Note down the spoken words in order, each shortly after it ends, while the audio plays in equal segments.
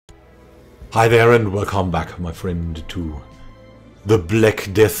Hi there and welcome back, my friend, to the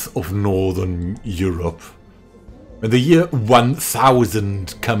Black Death of Northern Europe. When the year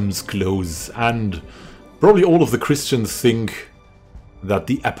 1000 comes close and probably all of the Christians think that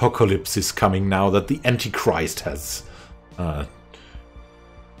the apocalypse is coming now, that the Antichrist has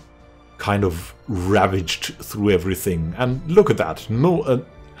kind of ravaged through everything. And look at that. No,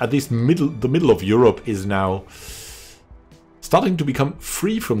 at least the middle of Europe is now starting to become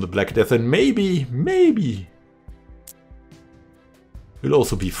free from the Black Death, and maybe we'll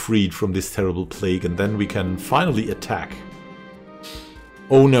also be freed from this terrible plague, and then we can finally attack.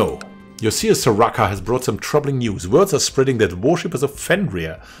 Oh no, Josiah Saraka has brought some troubling news. Words are spreading that worshippers of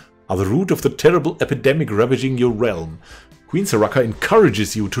Fenrir are the root of the terrible epidemic ravaging your realm. Queen Saraka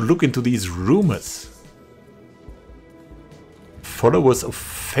encourages you to look into these rumors. Followers of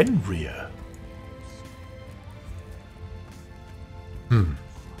Fenrir.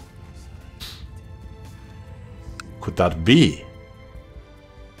 Could that be?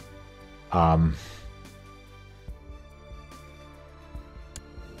 I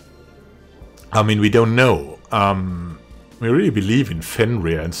mean, we don't know. We really believe in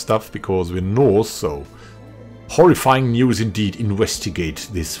Fenrir and stuff because we're Norse, so horrifying news indeed. Investigate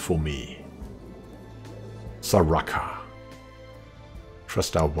this for me. Saraka.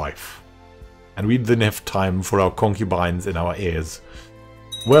 Trust our wife. And we didn't have time for our concubines and our heirs.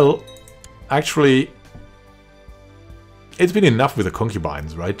 Well, actually, it's been enough with the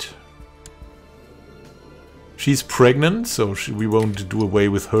concubines, right? She's pregnant, so we won't do away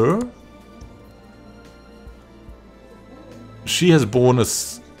with her. She has borne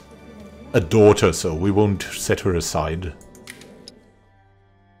us a daughter, so we won't set her aside.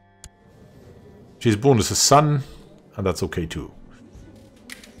 She's born us a son, and that's okay too.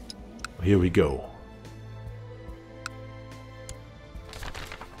 Here we go.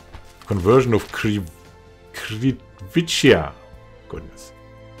 Conversion of Krivitsia. Goodness.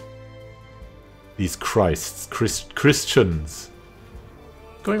 These Christians.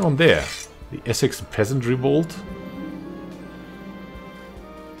 What's going on there? The Essex Peasant Revolt?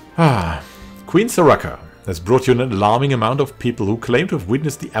 Queen Saraka has brought you an alarming amount of people who claim to have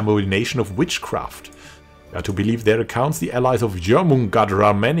witnessed the abomination of witchcraft. You are to believe their accounts the allies of Jörmungandr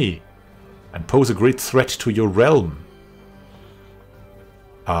are many, and pose a great threat to your realm.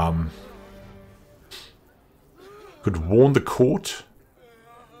 Could warn the court?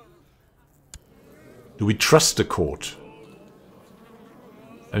 Do we trust the court?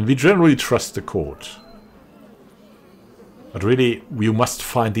 And we generally trust the court. But really, we must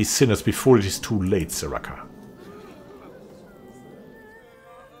find these sinners before it is too late, Saraka.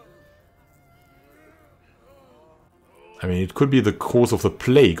 I mean, it could be the cause of the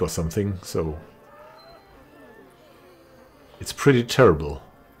plague or something, so it's pretty terrible.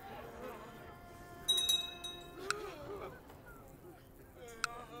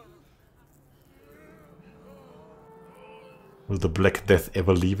 Will the Black Death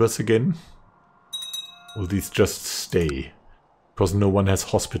ever leave us again? Will these just stay? Because no one has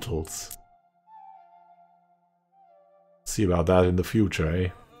hospitals. See about that in the future,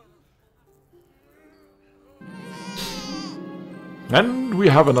 eh? And we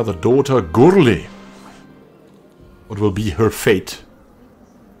have another daughter, Gurli. What will be her fate?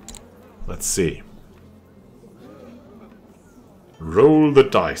 Let's see. Roll the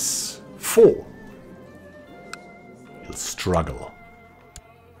dice. 4. He'll struggle.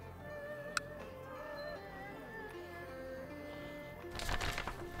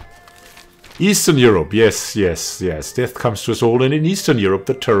 Eastern Europe, yes. Death comes to us all, and in Eastern Europe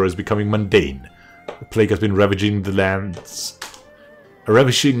the terror is becoming mundane. The plague has been ravaging the lands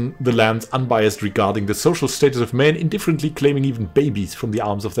unbiased regarding the social status of men, indifferently claiming even babies from the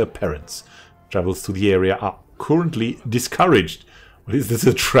arms of their parents. Travels to the area are currently discouraged. What is this,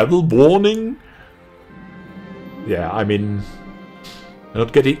 a travel warning? Yeah, I mean, you're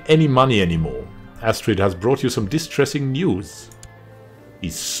not getting any money anymore. Astrid has brought you some distressing news.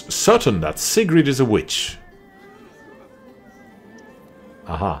 He's certain that Sigrid is a witch.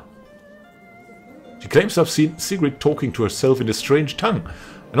 Aha. She claims to have seen Sigrid talking to herself in a strange tongue,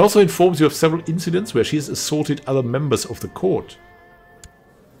 and also informs you of several incidents where she has assaulted other members of the court.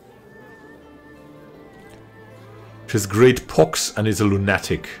 She has great pox and is a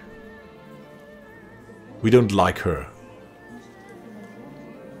lunatic. We don't like her.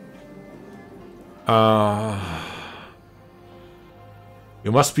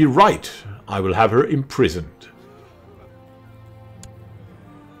 You must be right. I will have her imprisoned.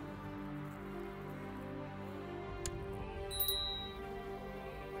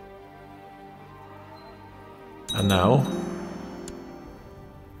 And now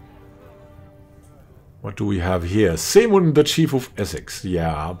What do we have here? Semon, the Chief of Essex.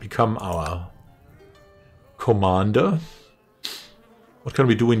 Yeah, become our commander. What can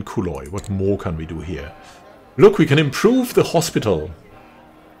we do in Kuloi? What more can we do here? Look, we can improve the hospital.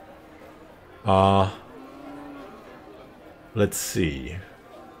 Let's see.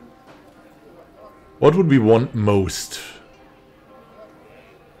 What would we want most?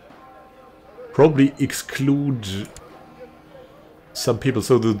 Probably exclude some people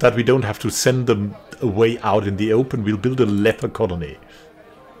so that we don't have to send them away out in the open. We'll build a leper colony.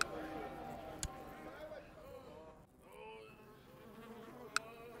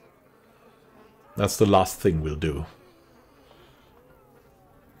 That's the last thing we'll do.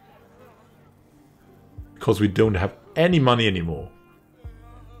 Because we don't have any money anymore.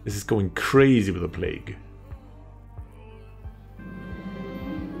 This is going crazy with the plague.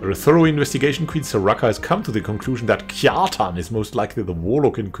 After a thorough investigation, Queen Saraka has come to the conclusion that Kjartan is most likely the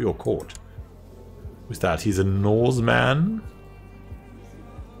warlock in your court. Who's that? He's a Norseman.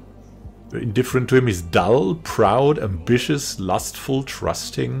 Indifferent to him, he's dull, proud, ambitious, lustful,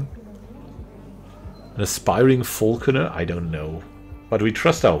 trusting. An aspiring falconer? I don't know. But we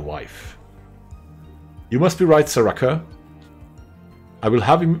trust our wife. You must be right, Saraka. I will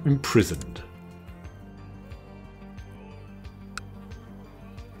have him imprisoned.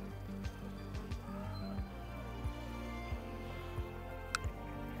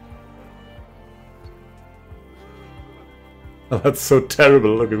 Oh, that's so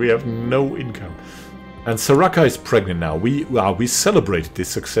terrible. Look, we have no income. And Saraka is pregnant now. We celebrated this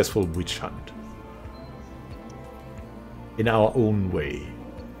successful witch hunt. In our own way.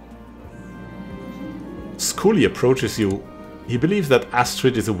 Scully approaches you. He believes that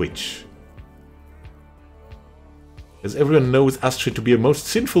Astrid is a witch. As everyone knows Astrid to be a most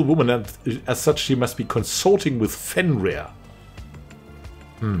sinful woman, and as such she must be consorting with Fenrir.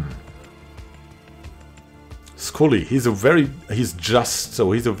 Scully, he's just,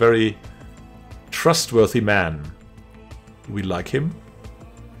 so he's a very trustworthy man. Do we like him?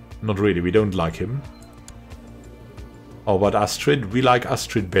 Not really, we don't like him. Oh, but Astrid, we like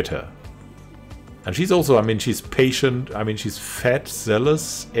Astrid better. And she's also, I mean, she's patient, I mean, she's fat,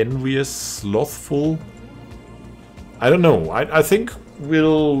 zealous, envious, slothful. I don't know, I think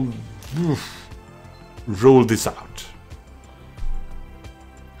we'll roll this out.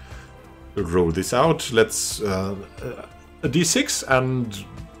 We'll roll this out, let's, a d6 and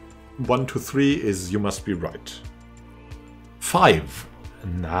 1 to 3 is you must be right. 5.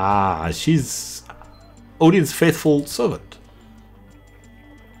 Nah, she's Odin's faithful servant.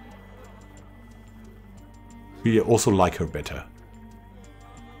 We also like her better.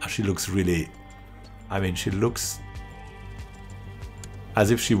 She looks really... I mean, she looks as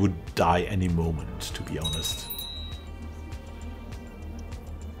if she would die any moment, to be honest.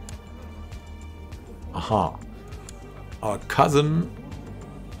 Aha. Our cousin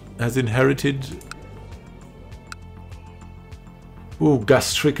has inherited... Oh,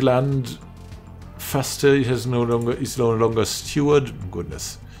 gastric land. Faster is no longer steward.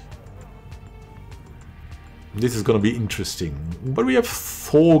 Goodness. This is going to be interesting. But we have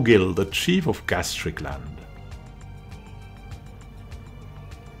Thorgil, the chief of Gastric Land.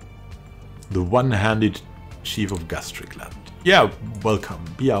 The one-handed chief of Gastric Land. Yeah, welcome.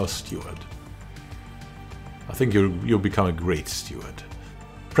 Be our steward. I think you'll become a great steward.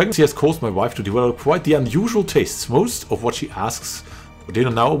 Pregnancy has caused my wife to develop quite the unusual tastes. Most of what she asks for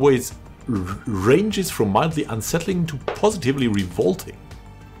dinner nowadays ranges from mildly unsettling to positively revolting.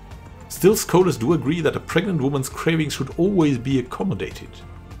 Still, scholars do agree that a pregnant woman's cravings should always be accommodated.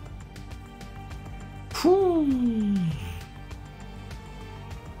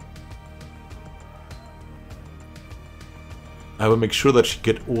 I will make sure that she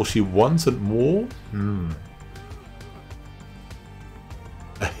gets all she wants and more.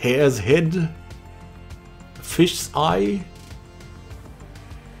 A hare's head? A fish's eye?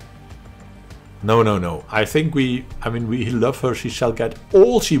 No, no, no. I think we love her. She shall get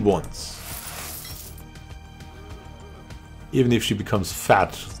all she wants. Even if she becomes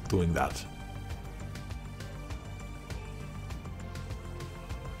fat doing that.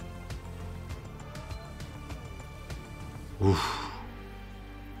 Oof.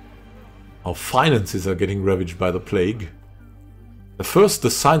 Our finances are getting ravaged by the plague. At first,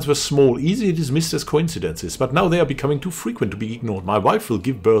 the signs were small, easily dismissed as coincidences, but now they are becoming too frequent to be ignored. My wife will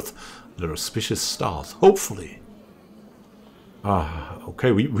give birth under auspicious stars, hopefully.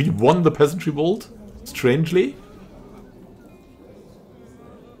 Okay, we won the peasant revolt, strangely.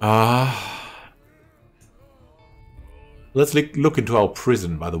 Let's look into our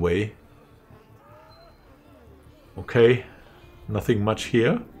prison, by the way. Okay, nothing much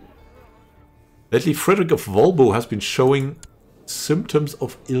here. Lately, Frederick of Volbo has been showing symptoms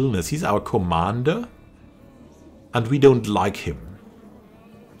of illness. He's our commander, and we don't like him.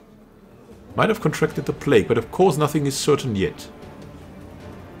 Might have contracted the plague, but of course nothing is certain yet.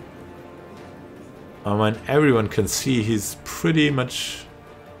 I mean, everyone can see he's pretty much...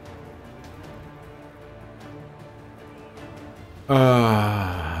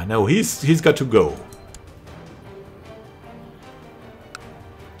 no, he's got to go.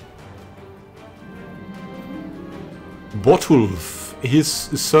 Botulf, he's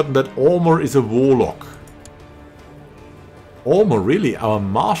certain that Ormur is a warlock. Ormur, really, our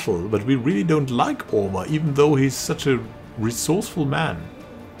marshal, but we really don't like Ormur, even though he's such a resourceful man.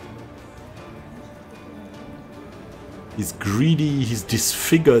 He's greedy, he's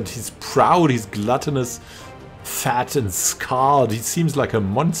disfigured, he's proud, he's gluttonous, fat and scarred. He seems like a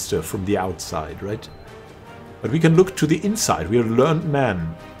monster from the outside, right? But we can look to the inside. We are a learned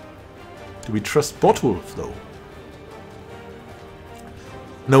man. Do we trust Botulf, though?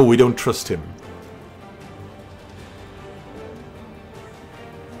 No, we don't trust him.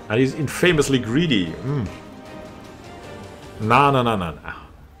 And he's infamously greedy. Nah.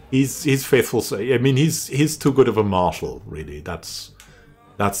 He's faithful. I mean, he's too good of a marshal, really. That's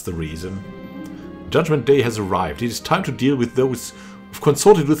the reason. Judgment Day has arrived. It is time to deal with those who've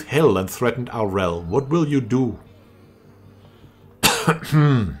consorted with hell and threatened our realm. What will you do?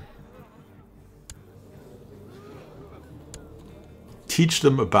 Teach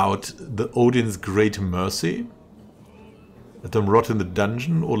them about the Odin's great mercy? Let them rot in the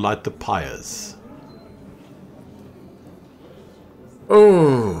dungeon or light the pyres?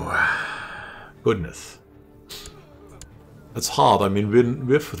 Oh, goodness. That's hard. I mean,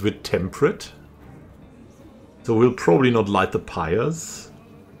 we're temperate. So we'll probably not light the pyres.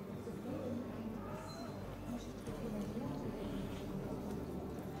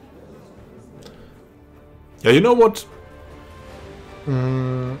 Yeah, you know what?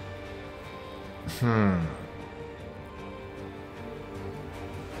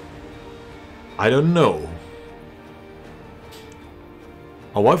 I don't know.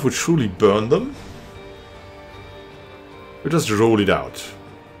 Our wife would surely burn them. We'll just roll it out.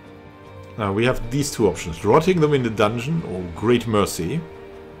 Now we have these two options. Rotting them in the dungeon or Great Mercy.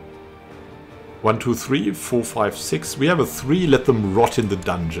 1, 2, 3, 4, 5, 6. We have a 3. Let them rot in the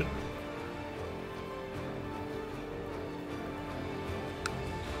dungeon.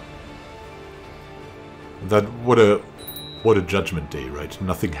 What a judgment day, right?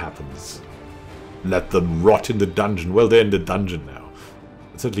 Nothing happens. Let them rot in the dungeon. Well, they're in the dungeon now.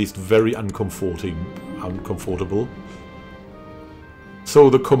 It's at least very uncomfortable. So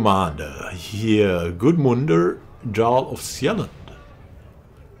the commander here, Gudmundur, Jarl of Sjelland.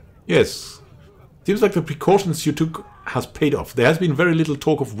 Yes, seems like the precautions you took has paid off. There has been very little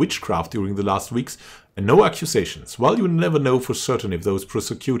talk of witchcraft during the last weeks, and no accusations. While you never know for certain if those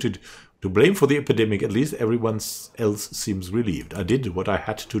prosecuted to blame for the epidemic, at least everyone else seems relieved. I did what I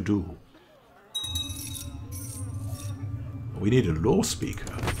had to do. We need a law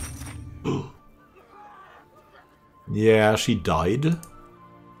speaker. Yeah, she died.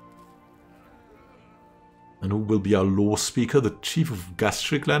 And who will be our law speaker? The Chief of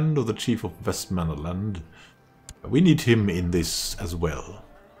Gastricland or the Chief of Westmannerland? We need him in this as well.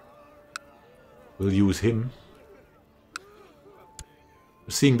 We'll use him.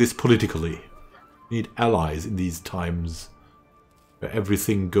 We're seeing this politically. We need allies in these times where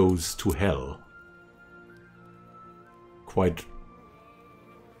everything goes to hell. Quite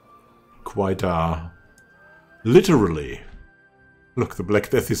literally. Look, the Black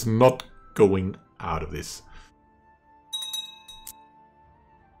Death is not going out of this.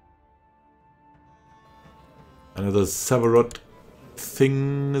 Another Savarot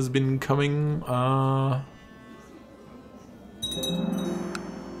thing has been coming. And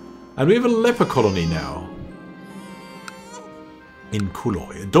we have a leper colony now. In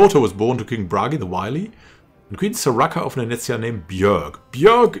Kuloi. A daughter was born to King Bragi the Wily. And Queen Saraka of Venetia named Björg.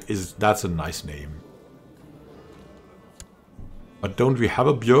 Björg that's a nice name. But don't we have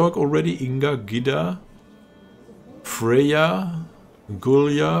a Björg already? Inga, Gida, Freya,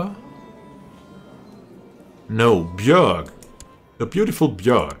 Gulja. No, Björg. The beautiful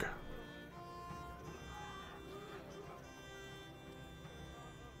Björg.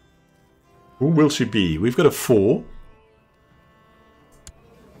 Who will she be? We've got a 4.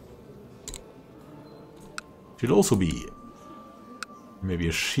 She'll also be maybe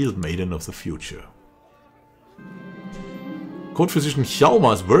a shield maiden of the future. Court physician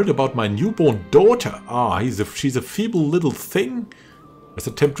Hjalmar is worried about my newborn daughter. Ah, she's a feeble little thing. Let's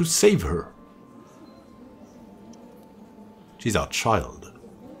attempt to save her. She's our child.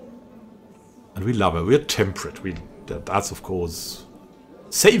 And we love her. We're temperate. That's, of course...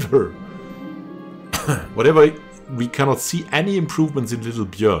 Save her! Whatever, we cannot see any improvements in little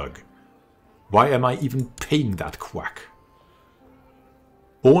Björg. Why am I even paying that quack?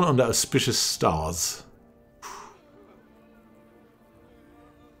 Born under auspicious stars.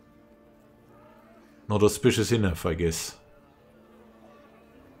 Not auspicious enough, I guess.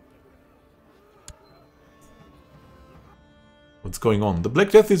 What's going on? The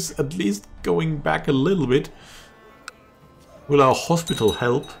Black Death is at least going back a little bit. Will our hospital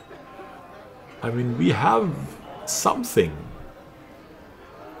help? I mean, we have something.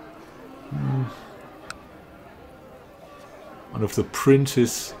 One of the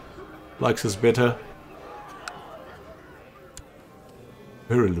princes likes us better.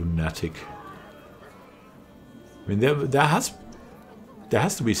 We're a lunatic. I mean, there has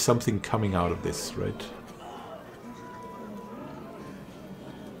to be something coming out of this, right?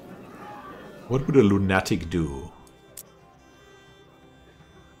 What would a lunatic do?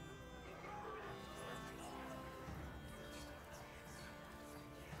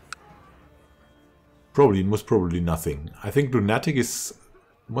 Most probably nothing. I think lunatic is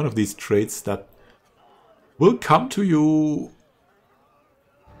one of these traits that will come to you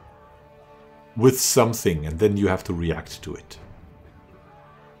with something and then you have to react to it.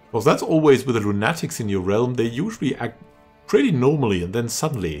 Well, that's always with the lunatics in your realm. They usually act pretty normally and then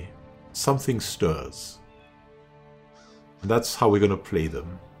suddenly something stirs. And that's how we're going to play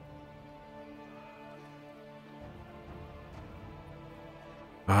them.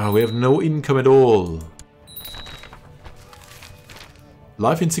 We have no income at all.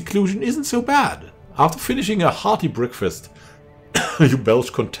 Life in seclusion isn't so bad. After finishing a hearty breakfast, you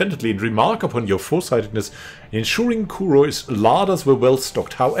belched contentedly and remark upon your foresightedness in ensuring Kuroi's larders were well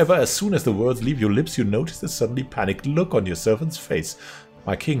stocked. However, as soon as the words leave your lips, you notice a suddenly panicked look on your servant's face.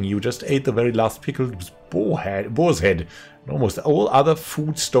 My king, you just ate the very last pickled boar's head, and almost all other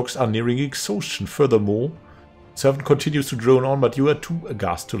food stocks are nearing exhaustion. Furthermore, servant continues to drone on, but you are too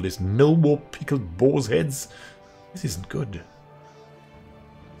aghast to listen. No more pickled boar's heads? This isn't good.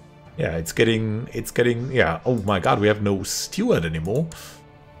 Yeah, it's getting, yeah, oh my god, we have no steward anymore.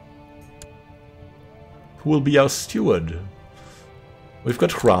 Who will be our steward? We've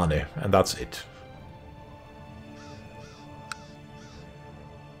got Hrane, and that's it.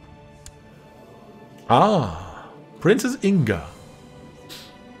 Ah, Princess Inga.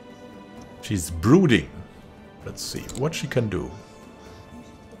 She's brooding. Let's see what she can do.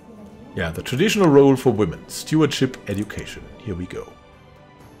 Yeah, the traditional role for women. Stewardship education. Here we go.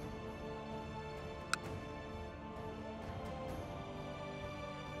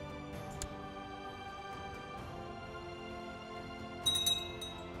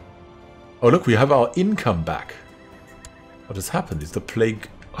 Oh look, we have our income back. What has happened? Is the plague...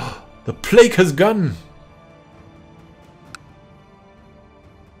 Oh, the plague has gone!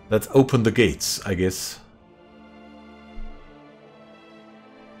 Let's open the gates, I guess.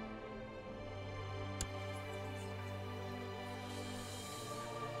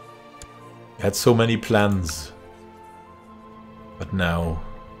 We had so many plans. But now...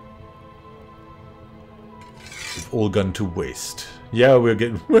 they've all gone to waste. Yeah, we're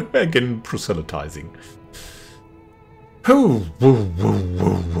getting proselytizing. Whoa, whoa, whoa,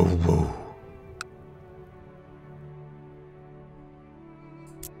 whoa, whoa, whoa.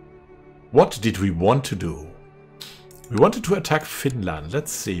 What did we want to do? We wanted to attack Finland.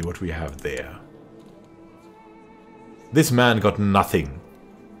 Let's see what we have there. This man got nothing.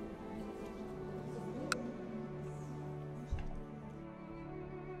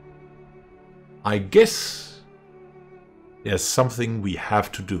 I guess there's something we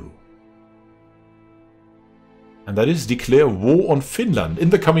have to do. And that is declare war on Finland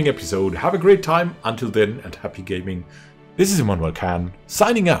in the coming episode. Have a great time. Until then, and happy gaming. This is Immanuel Khan,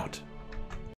 signing out.